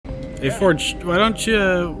Hey Forge, why don't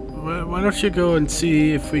you go and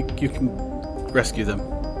see if you can rescue them?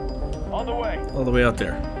 On the way. All the way out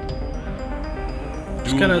there.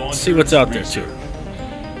 Just gonna see what's out there too.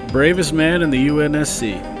 Bravest man in the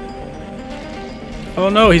UNSC. Oh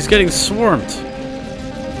no, he's getting swarmed.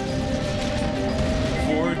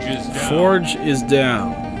 Forge is down. Forge is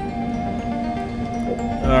down.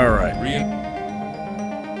 All right.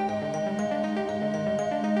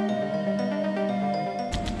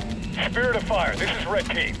 Spirit of Fire, this is Red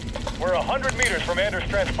Team. We're 100 meters from Anders'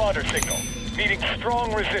 transponder signal. Needing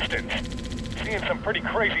strong resistance. Seeing some pretty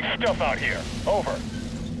crazy stuff out here. Over.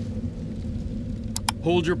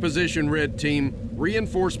 Hold your position, Red Team.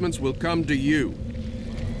 Reinforcements will come to you.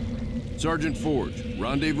 Sergeant Forge,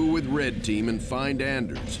 rendezvous with Red Team and find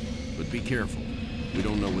Anders. But be careful. We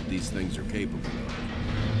don't know what these things are capable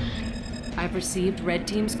of. I've received Red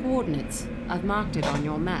Team's coordinates. I've marked it on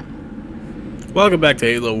your map. Welcome back to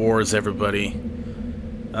Halo Wars, everybody.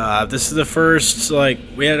 This is the first,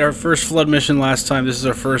 we had our first Flood mission last time. This is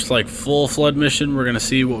our first, full Flood mission. We're going to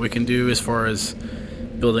see what we can do as far as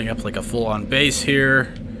building up, a full-on base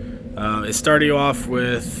here. It's starting off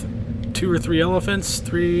with 2 or 3 elephants.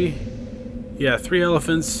 3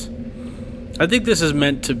 elephants. I think this is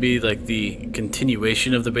meant to be, the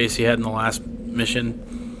continuation of the base he had in the last mission.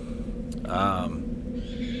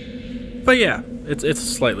 But yeah, it's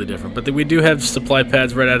slightly different. But we do have supply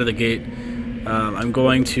pads right out of the gate. I'm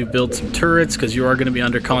going to build some turrets because you are going to be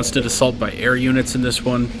under constant assault by air units in this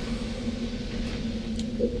one.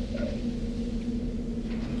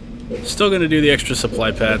 Still going to do the extra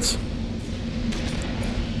supply pads.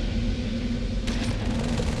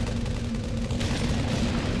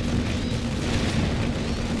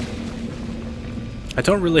 I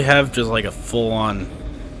don't really have just a full-on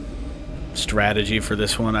strategy for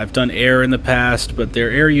this one. I've done air in the past, but their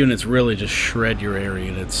air units really just shred your air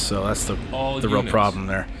units, so that's the real problem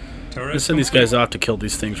there. I'm gonna send these guys off to kill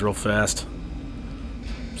these things real fast.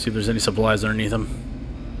 See if there's any supplies underneath them.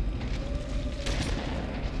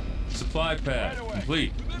 Supply pad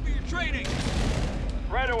complete. Remember your training.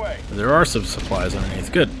 Right away. There are some supplies underneath.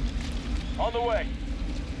 Good. On the way.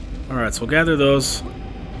 Alright, so we'll gather those.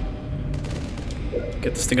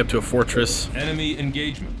 Get this thing up to a fortress. Enemy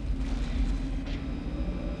engagement.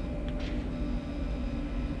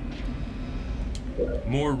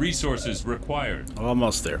 More resources required.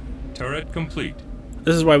 Almost there. Turret complete.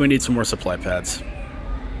 This is why we need some more supply pads.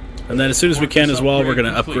 And then as soon as we can as well, we're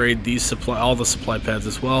going to upgrade these all the supply pads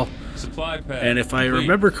as well. Supply pad and if I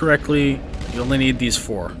remember correctly, you only need these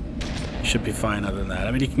 4. You should be fine other than that.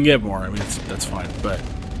 I mean, you can get more. I mean, that's fine, but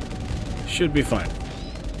should be fine.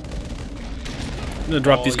 I'm going to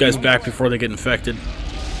drop these guys back before they get infected.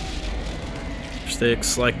 Which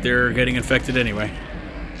looks like they're getting infected anyway.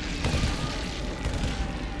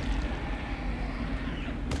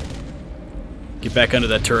 Get back under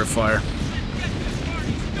that turret fire.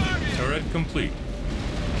 Turret complete.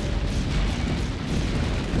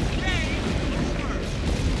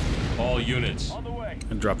 All units.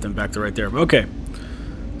 And drop them back to right there. Okay.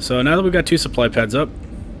 So now that we've got 2 supply pads up,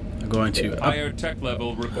 I'm going to higher tech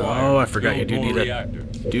level required. Oh, I forgot you do need reactor.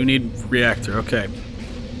 Do need reactor. Okay.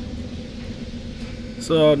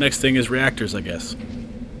 So next thing is reactors, I guess.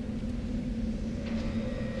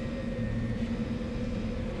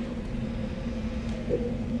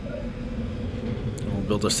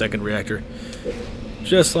 Build a second reactor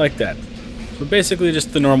just like that. So basically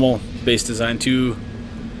just the normal base design. 2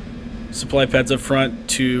 supply pads up front,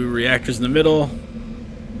 2 reactors in the middle,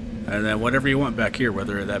 and then whatever you want back here,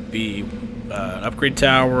 whether that be an upgrade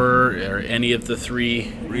tower or any of the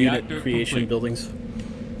 3 unit creation buildings.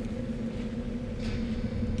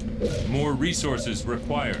 More resources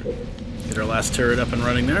required. Get our last turret up and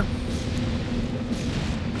running there.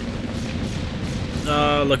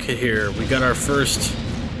 Look at here. We got our first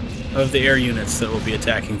of the air units that will be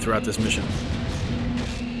attacking throughout this mission.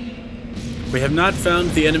 We have not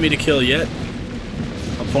found the enemy to kill yet.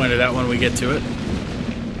 I'll point it out when we get to it.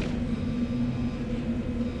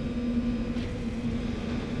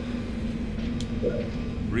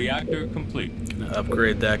 Reactor complete. Gonna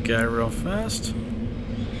upgrade that guy real fast.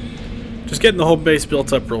 Just getting the whole base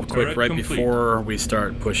built up real quick right before we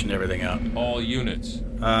start pushing everything out. All units.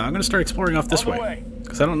 I'm gonna start exploring off this way.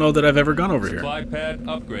 Because I don't know that I've ever gone over here. Supply pad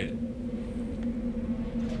upgraded.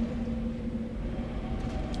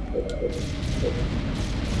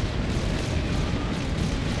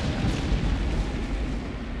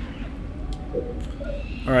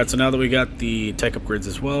 Alright, so now that we got the tech upgrades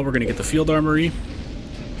as well, we're going to get the field armory.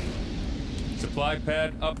 Supply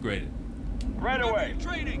pad upgraded. Right away.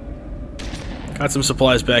 Got some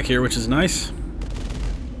supplies back here, which is nice.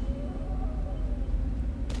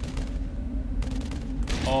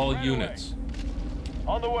 All units.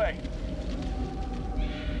 On the way.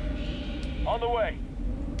 On the way.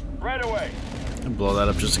 Right away. And blow that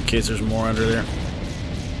up just in case there's more under there.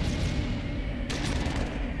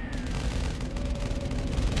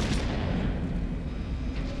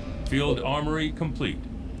 Field armory complete.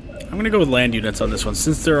 I'm gonna go with land units on this one,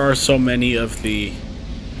 since there are so many of the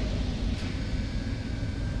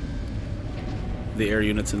air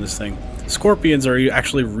units in this thing. Scorpions are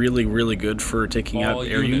actually really, really good for taking out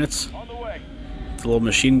air units. On the way. The little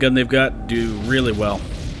machine gun they've got do really well.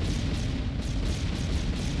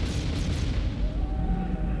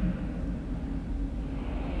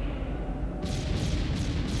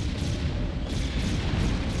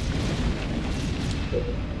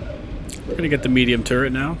 We're gonna get the medium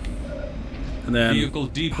turret now, and then Vehicle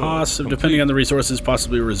depot depending on the resources,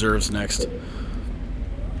 possibly reserves next.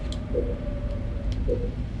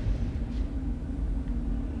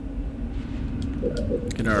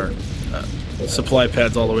 Get our supply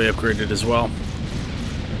pads all the way upgraded as well,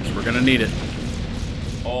 because we're gonna need it.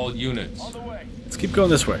 All units. On the way. Let's keep going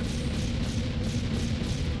this way.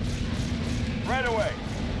 Right away.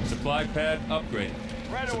 Supply pad upgraded.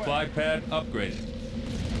 Right away. Supply pad upgraded.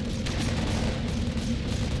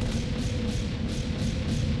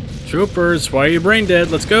 Troopers, why are you brain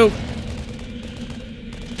dead? Let's go.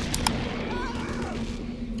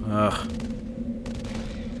 Ugh.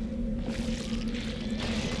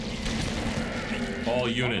 All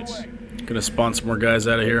units. Gonna spawn some more guys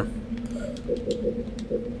out of here.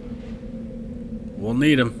 We'll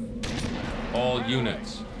need them. All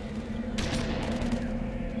units.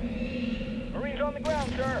 Marines on the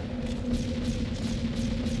ground, sir.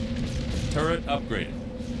 Turret upgraded.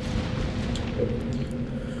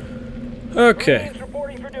 Okay. Marines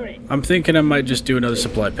reporting for duty. I'm thinking I might just do another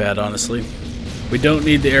supply pad, honestly. We don't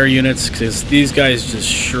need the air units, because these guys just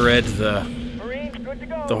shred the Marines, good to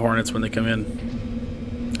go. Hornets when they come in.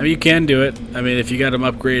 I mean, you can do it. I mean, if you got them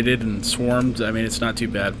upgraded and swarmed, I mean, it's not too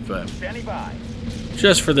bad, but Standing by.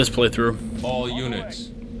 just for this playthrough. All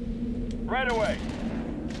units. Right away.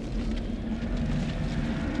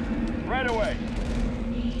 Right away.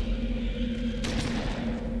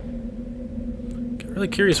 Really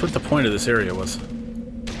curious what the point of this area was.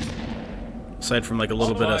 Aside from like a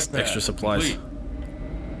little bit of Supply pad extra supplies. complete.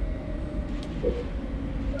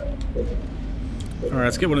 Alright,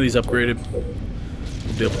 let's get one of these upgraded.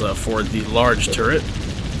 We'll be able to afford the large turret.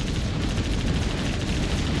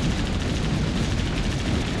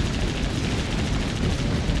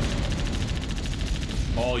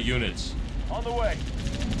 All units. On the way.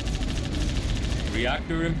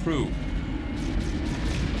 Reactor improved.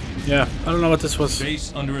 Yeah, I don't know what this was.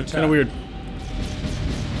 Base under attack. Kind of weird.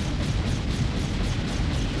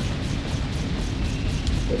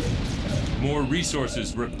 More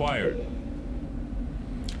resources required.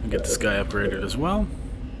 I'll get this guy upgraded as well.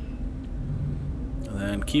 And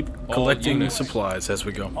then keep All collecting units. supplies as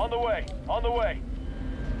we go. On the way. On the way.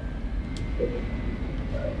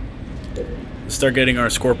 Start getting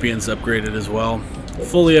our Scorpions upgraded as well.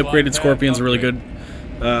 Fully upgraded Scorpions are really good.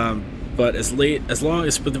 But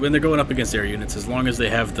when they're going up against air units, as long as they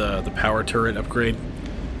have the power turret upgrade,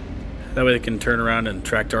 that way they can turn around and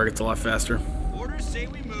track targets a lot faster. Orders say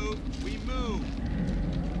we move, we move.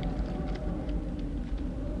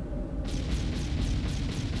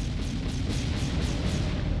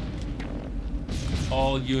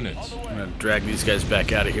 All units. I'm gonna drag these guys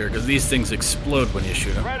back out of here because these things explode when you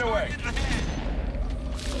shoot them. Right away.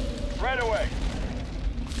 Right away.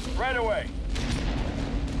 Right away.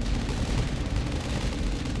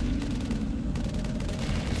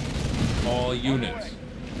 All units.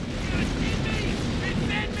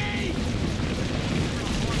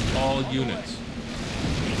 All units.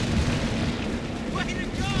 Way to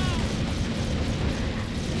go!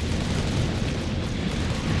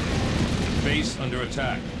 Base under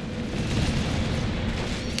attack.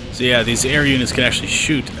 So yeah, these air units can actually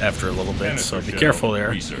shoot after a little bit, so be careful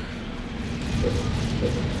there. Research.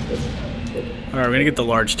 Alright, we're gonna get the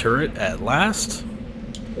large turret at last.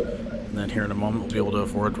 And then here in a moment we'll be able to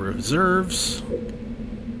afford reserves.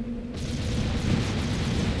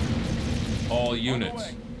 All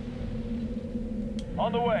units.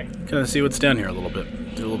 On the way. Kind of see what's down here a little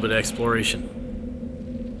bit. Do a little bit of exploration.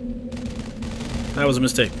 That was a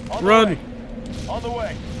mistake. On the Run! way. On the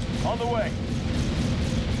way. On the way.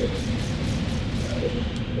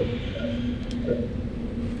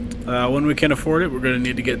 When we can afford it, we're going to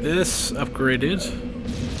need to get this upgraded.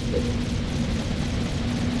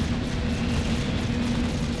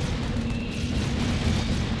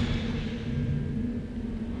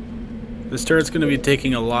 This turret's going to be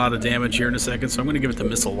taking a lot of damage here in a second, so I'm going to give it the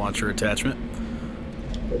missile launcher attachment.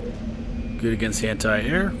 Good against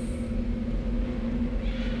anti-air.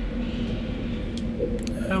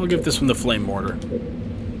 And we'll give this one the flame mortar.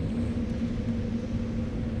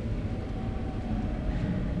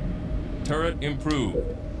 Turret improved.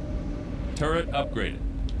 Turret upgraded.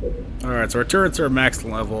 Alright, so our turrets are max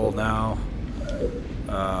level now.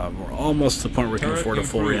 We're almost to the point where we can Turret afford a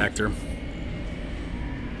full improved. reactor.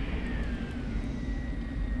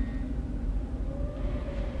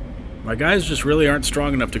 My guys just really aren't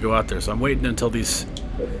strong enough to go out there, so I'm waiting until these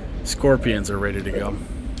scorpions are ready to go.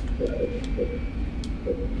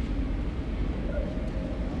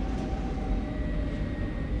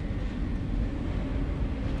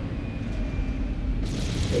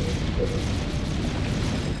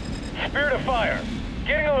 Spirit of fire.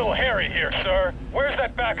 Getting a little hairy here, sir. Where's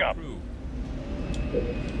that backup?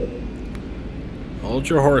 Hold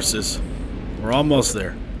your horses. We're almost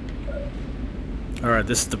there. Alright,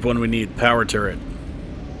 this is the one we need. Power turret.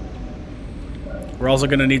 We're also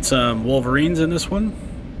going to need some Wolverines in this one.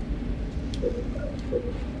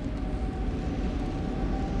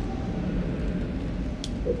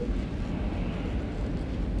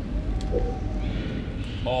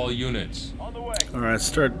 All units. On the way. Alright,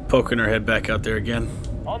 start poking our head back out there again.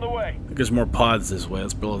 On the way. I think there's more pods this way.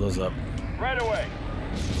 Let's build those up. Right away.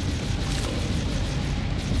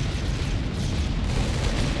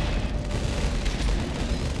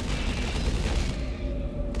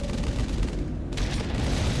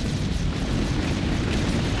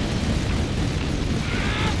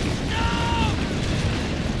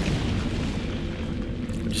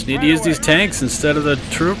 Just need to use these tanks instead of the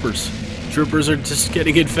troopers. Troopers are just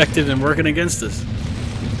getting infected and working against us.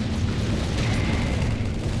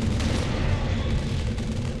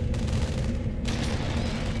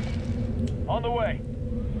 On the way.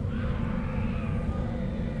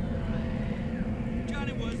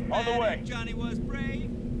 Johnny was bad On the way. and Johnny was brave.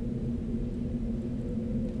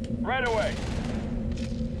 Right away.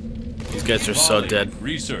 These guys are so Volley. dead.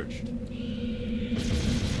 Research.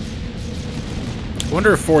 I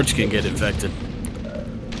wonder if Forge can get infected.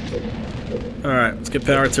 Alright, let's get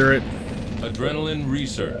power turret. Adrenaline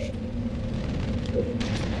research.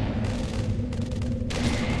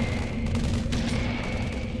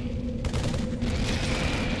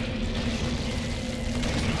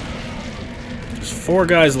 There's 4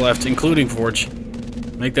 guys left, including Forge.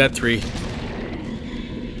 Make that 3.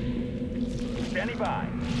 Standing by.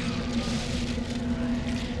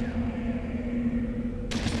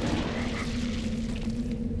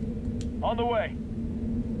 On the way.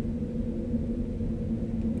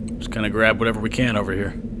 Just kind of grab whatever we can over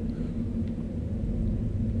here.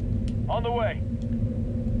 On the way.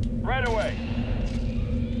 Right away.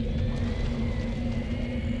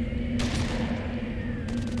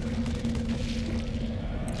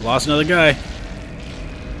 Lost another guy.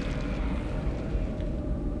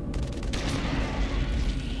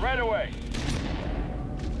 Right away.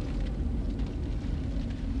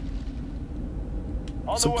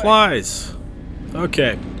 On the way. Supplies.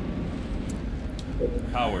 Okay.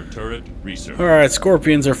 Power turret research. Alright,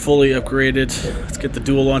 Scorpions are fully upgraded. Let's get the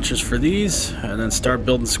dual launchers for these, and then start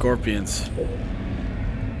building Scorpions.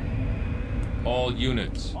 All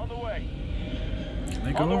units. On the way. Can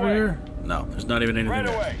they go On the over way. here? No, there's not even anything Right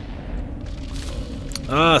there.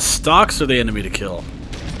 away. Stalks are the enemy to kill.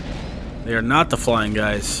 They are not the flying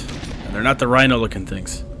guys. And they're not the rhino-looking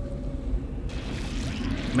things.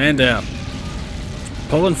 Man down.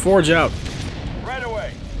 Pulling Forge out. Right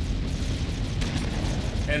away.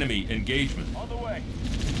 Enemy engagement. On the way.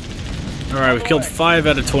 Alright, we've killed 5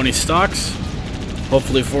 out of 20 stocks.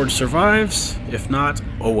 Hopefully Forge survives. If not,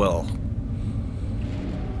 oh well.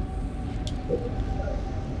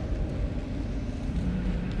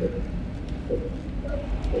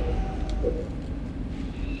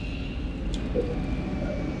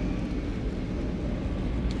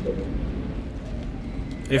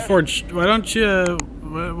 Hey Forge, why don't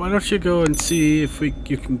you go and see if you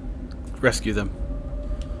can rescue them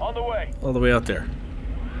On the way. all the way out there.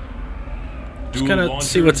 Just Dual kind of launchers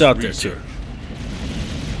see what's out there research. too.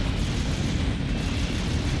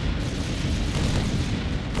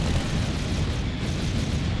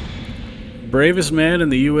 Bravest man in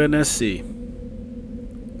the UNSC.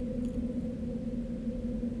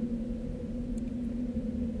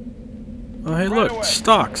 Oh hey Right look, away.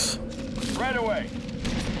 stocks. Right away.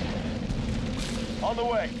 On the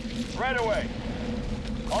way. Right away.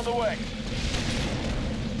 On the way.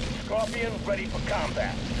 Scorpion ready for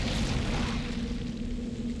combat.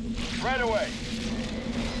 Right away.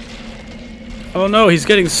 Oh no, he's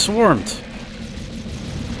getting swarmed.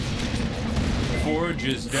 Forge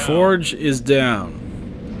is down. Forge is down.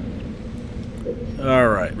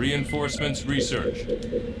 Alright. Reinforcements research.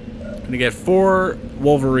 Gonna get 4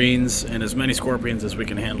 Wolverines and as many Scorpions as we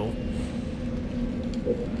can handle.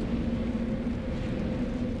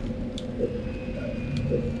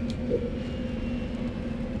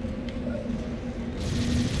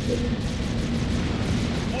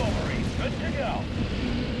 Wolverine, good to go.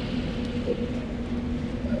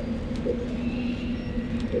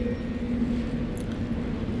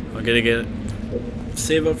 I'm gonna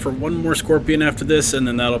save up for 1 more Scorpion after this, and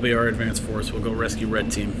then that'll be our advanced force. We'll go rescue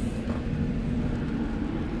Red Team.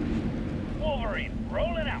 Wolverine,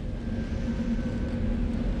 rolling out.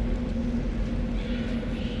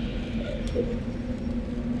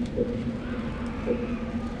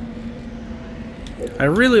 I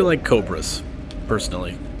really like Cobras,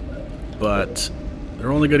 personally, but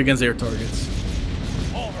they're only good against air targets.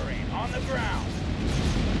 Wolverine, on the ground.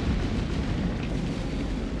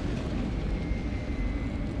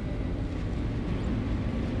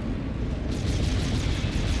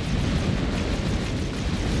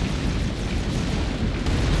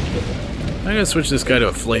 I'm gonna switch this guy to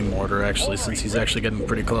a flame mortar, actually, since he's actually getting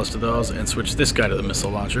pretty close to those, and switch this guy to the missile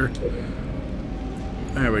launcher.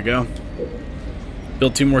 There we go.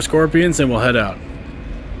 Build 2 more Scorpions, and we'll head out.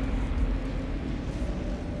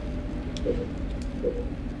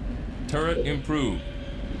 Turret improved.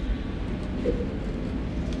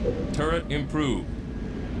 Turret improved.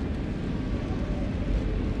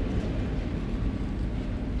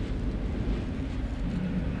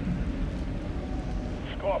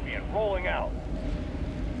 Scorpion, rolling out.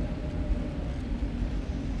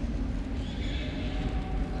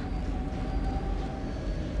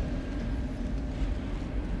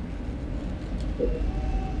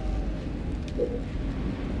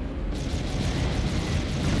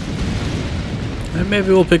 And maybe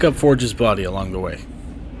we'll pick up Forge's body along the way.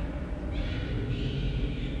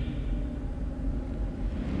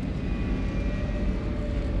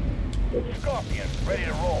 Scorpion, ready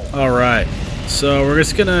to roll. Alright, so we're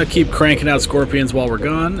just gonna keep cranking out Scorpions while we're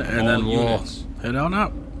gone, and then we'll units. head on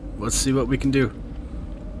out. Let's see what we can do.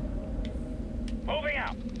 Moving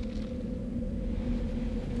out.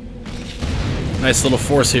 Nice little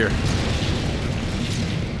force here.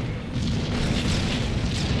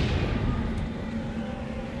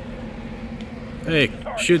 Hey,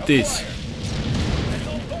 shoot these.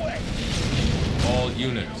 Missiles away. All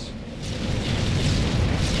units.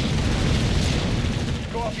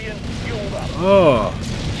 Scorpion, fueled up. Oh.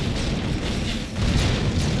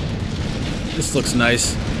 This looks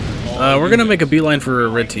nice. We're gonna make a beeline for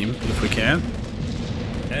Red Team, if we can.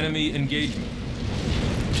 Enemy engagement.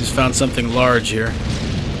 Just found something large here.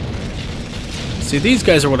 See, these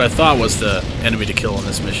guys are what I thought was the enemy to kill in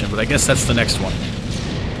this mission, but I guess that's the next one.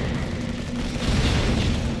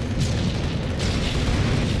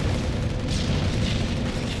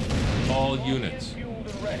 All units. Fueled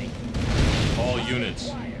and ready. All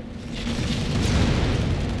units.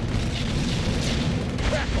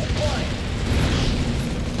 Crackle, flying.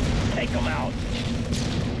 Take them out.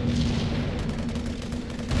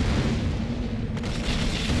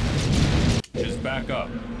 Is back up.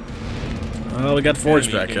 Well, we got Forge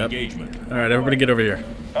Enemy back up. engagement. Alright, everybody get over here.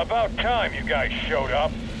 About time you guys showed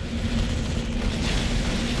up.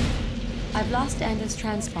 I've lost Anders'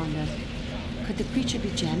 transponder. Could the creature be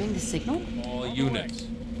jamming the signal? All units.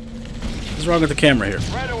 What's wrong with the camera here?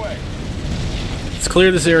 Right away. Let's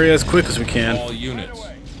clear this area as quick as we can. All units.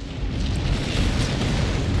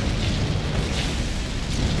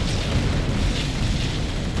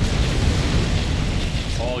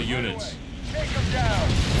 All units. Take them down.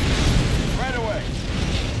 Right away.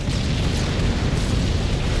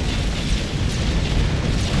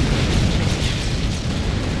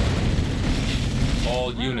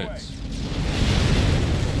 All units.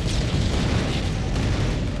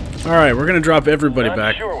 Alright, we're gonna drop everybody Not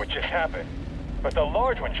back. sure what just happened, but the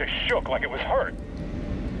large one just shook like it was hurt.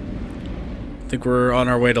 I think we're on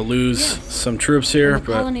our way to lose some troops here, When the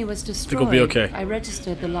but colony was I destroyed, think we'll be okay. I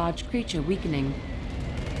registered the large creature weakening.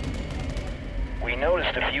 We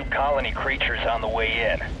noticed a few colony creatures on the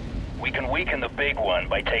way in. We can weaken the big one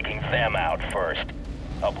by taking them out first.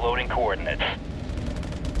 Uploading coordinates.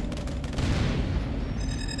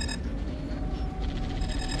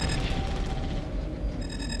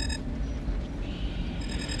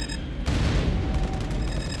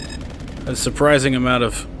 A surprising amount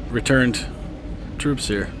of returned troops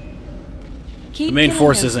here. Keep The main killing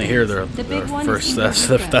force those isn't here things. there The big one is first. even That's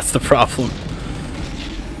bigger. that's the problem.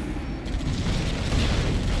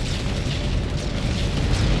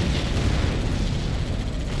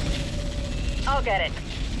 I'll get it.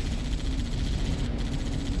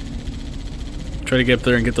 Try to get up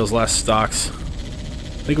there and get those last stocks. I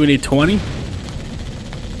think we need 20.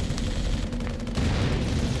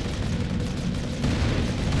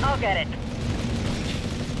 I'll get it.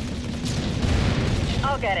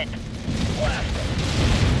 I'll get it.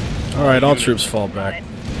 Alright, all troops fall back.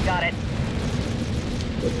 Got it.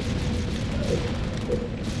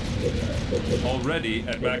 Already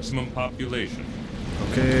at maximum population.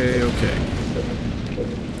 Okay, okay.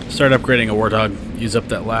 Start upgrading a Warthog. Use up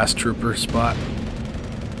that last trooper spot.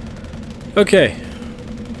 Okay.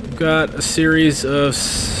 We've got a series of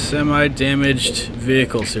semi-damaged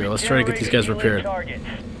vehicles here. Let's try to get these guys repaired.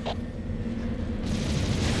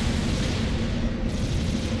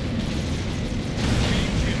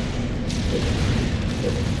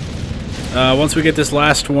 Once we get this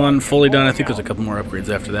last one fully done, I think there's a couple more upgrades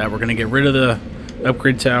after that. We're going to get rid of the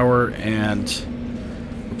upgrade tower and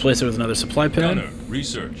replace it with another supply pad. Gunner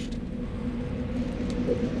researched.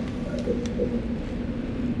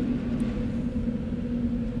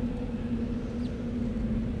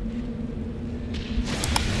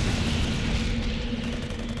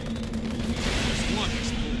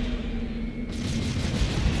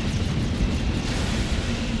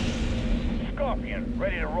 Scorpion,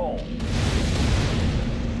 ready to roll.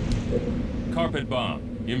 Carpet bomb.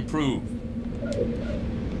 Improve.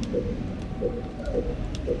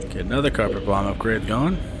 Get another carpet bomb upgrade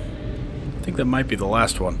going. I think that might be the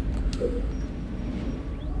last one.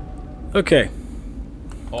 Okay,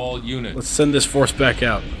 All units. let's send this force back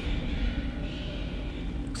out.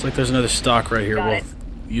 Looks like there's another stock right here. We'll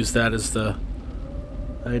use that as the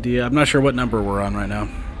idea. I'm not sure what number we're on right now.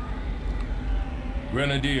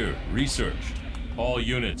 Grenadier researched. All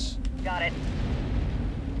units. Got it.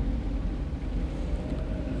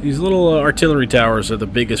 These little artillery towers are the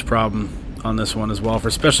biggest problem on this one as well,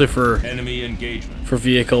 especially for Enemy engagement.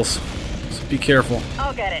 vehicles. So be careful.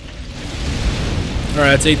 I'll get it.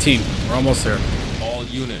 Alright, that's 18. We're almost there. All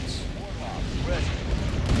units.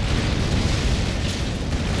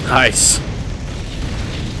 Nice.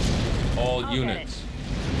 All I'll units.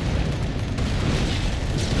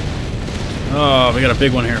 Oh, we got a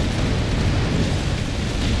big one here.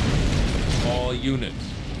 All units.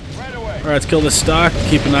 Right away. Alright, let's kill this stock.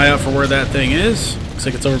 Keep an eye out for where that thing is. Looks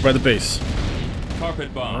like it's over by the base.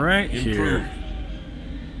 Carpet bomb. Right Improve. here.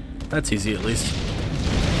 That's easy at least.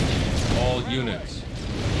 All units.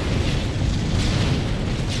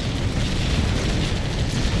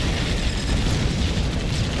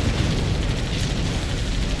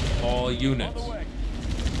 All units.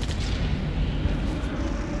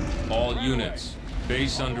 All units.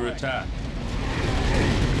 Base under attack.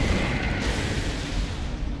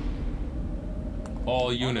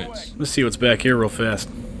 All units. Let's see what's back here real fast.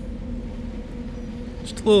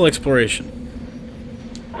 Just a little exploration.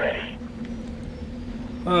 Ready.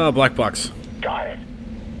 Black box. Got it.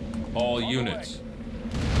 All units.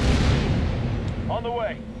 On the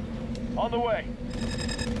way. On the way.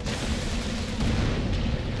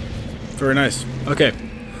 Very nice. Okay.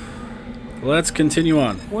 Let's continue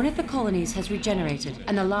on. One of the colonies has regenerated,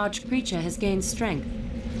 and a large creature has gained strength.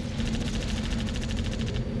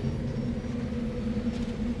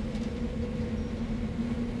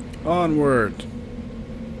 Onward.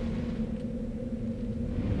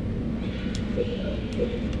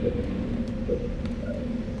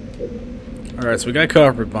 Alright, so we got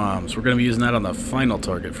carpet bombs. We're going to be using that on the final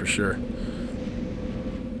target for sure.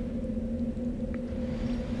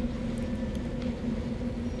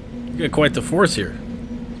 We got quite the force here.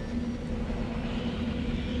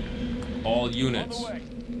 All units. On the way.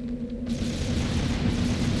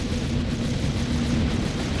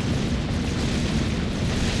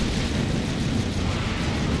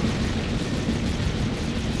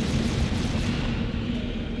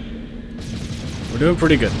 We're doing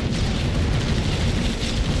pretty good.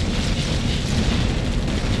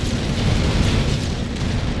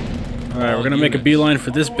 Alright, we're going to make a beeline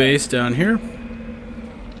for this base down here.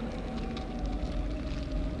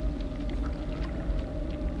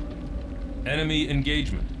 Enemy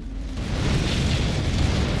engagement.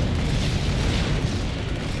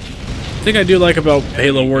 The thing I do like about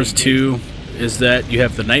Halo Wars 2 is that you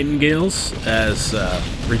have the Nightingales as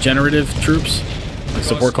regenerative troops, like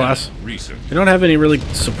support class. Research. They don't have any really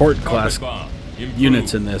support class Carpet bomb. Improve.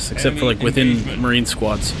 units in this, except for Enemy like within engagement. Marine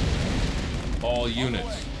squads. All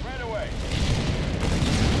units. Right away.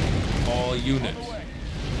 All units.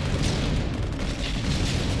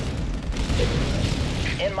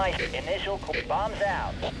 In my initial bombs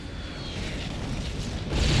out.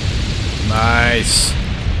 Nice.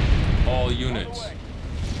 All units.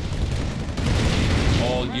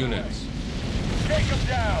 All units. Take them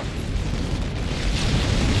down.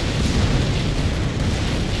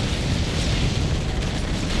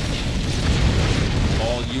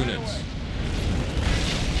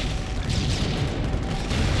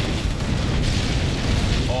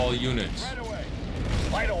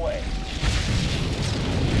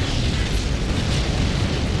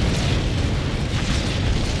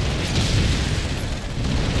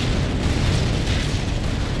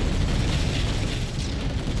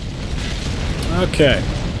 Okay.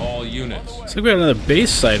 All units. So we got another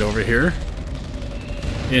base site over here.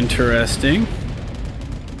 Interesting.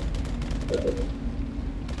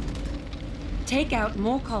 Take out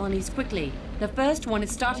more colonies quickly. The first one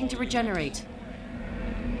is starting to regenerate.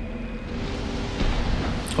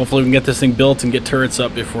 Hopefully we can get this thing built and get turrets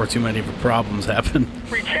up before too many problems happen.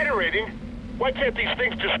 Regenerating? Why can't these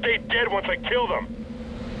things just stay dead once I kill them?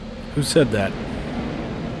 Who said that?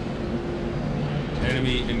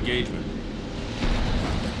 Enemy engagement.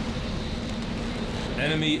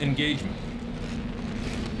 Enemy engagement.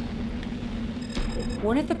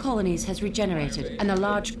 One of the colonies has regenerated, and a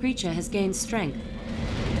large creature has gained strength.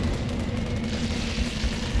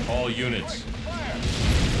 All units.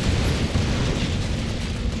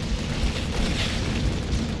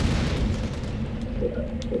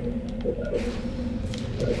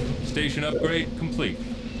 Station upgrade complete.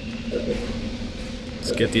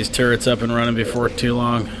 Let's get these turrets up and running before too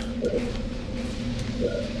long.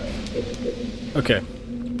 Okay.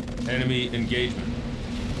 Enemy engagement.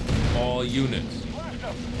 All units.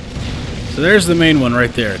 So there's the main one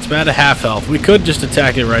right there. It's about a half health. We could just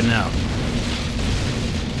attack it right now.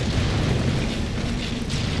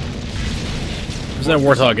 Where's that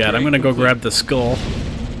warthog at? I'm gonna go grab the skull.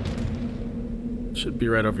 Should be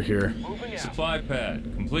right over here. Supply pad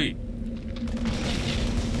complete.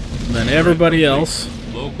 And then everybody else.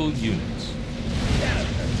 Local units.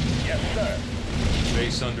 Yes, sir.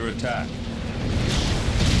 Base under attack.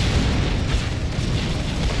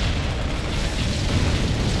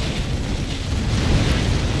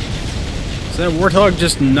 Is that warthog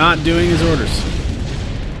just not doing his orders?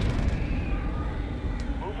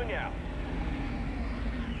 Moving out.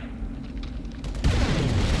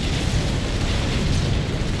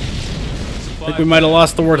 I think we might have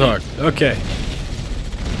lost the warthog. Okay.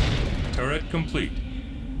 Turret complete.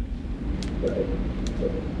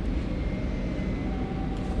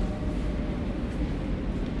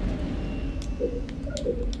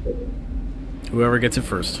 Whoever gets it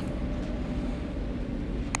first.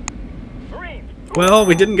 Well,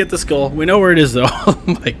 we didn't get the skull. We know where it is, though. Oh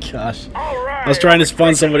my gosh. I was trying to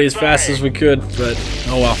spawn somebody as fast as we could, but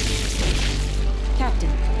oh well. Captain,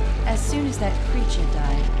 as soon as that creature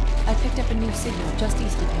died, I picked up a new signal just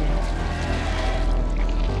east of here.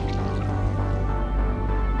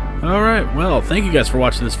 Alright, well, thank you guys for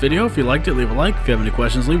watching this video. If you liked it, leave a like. If you have any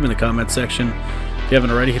questions, leave them in the comment section. If you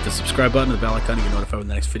haven't already, hit the subscribe button and the bell icon to get notified when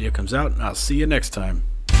the next video comes out. And I'll see you next time.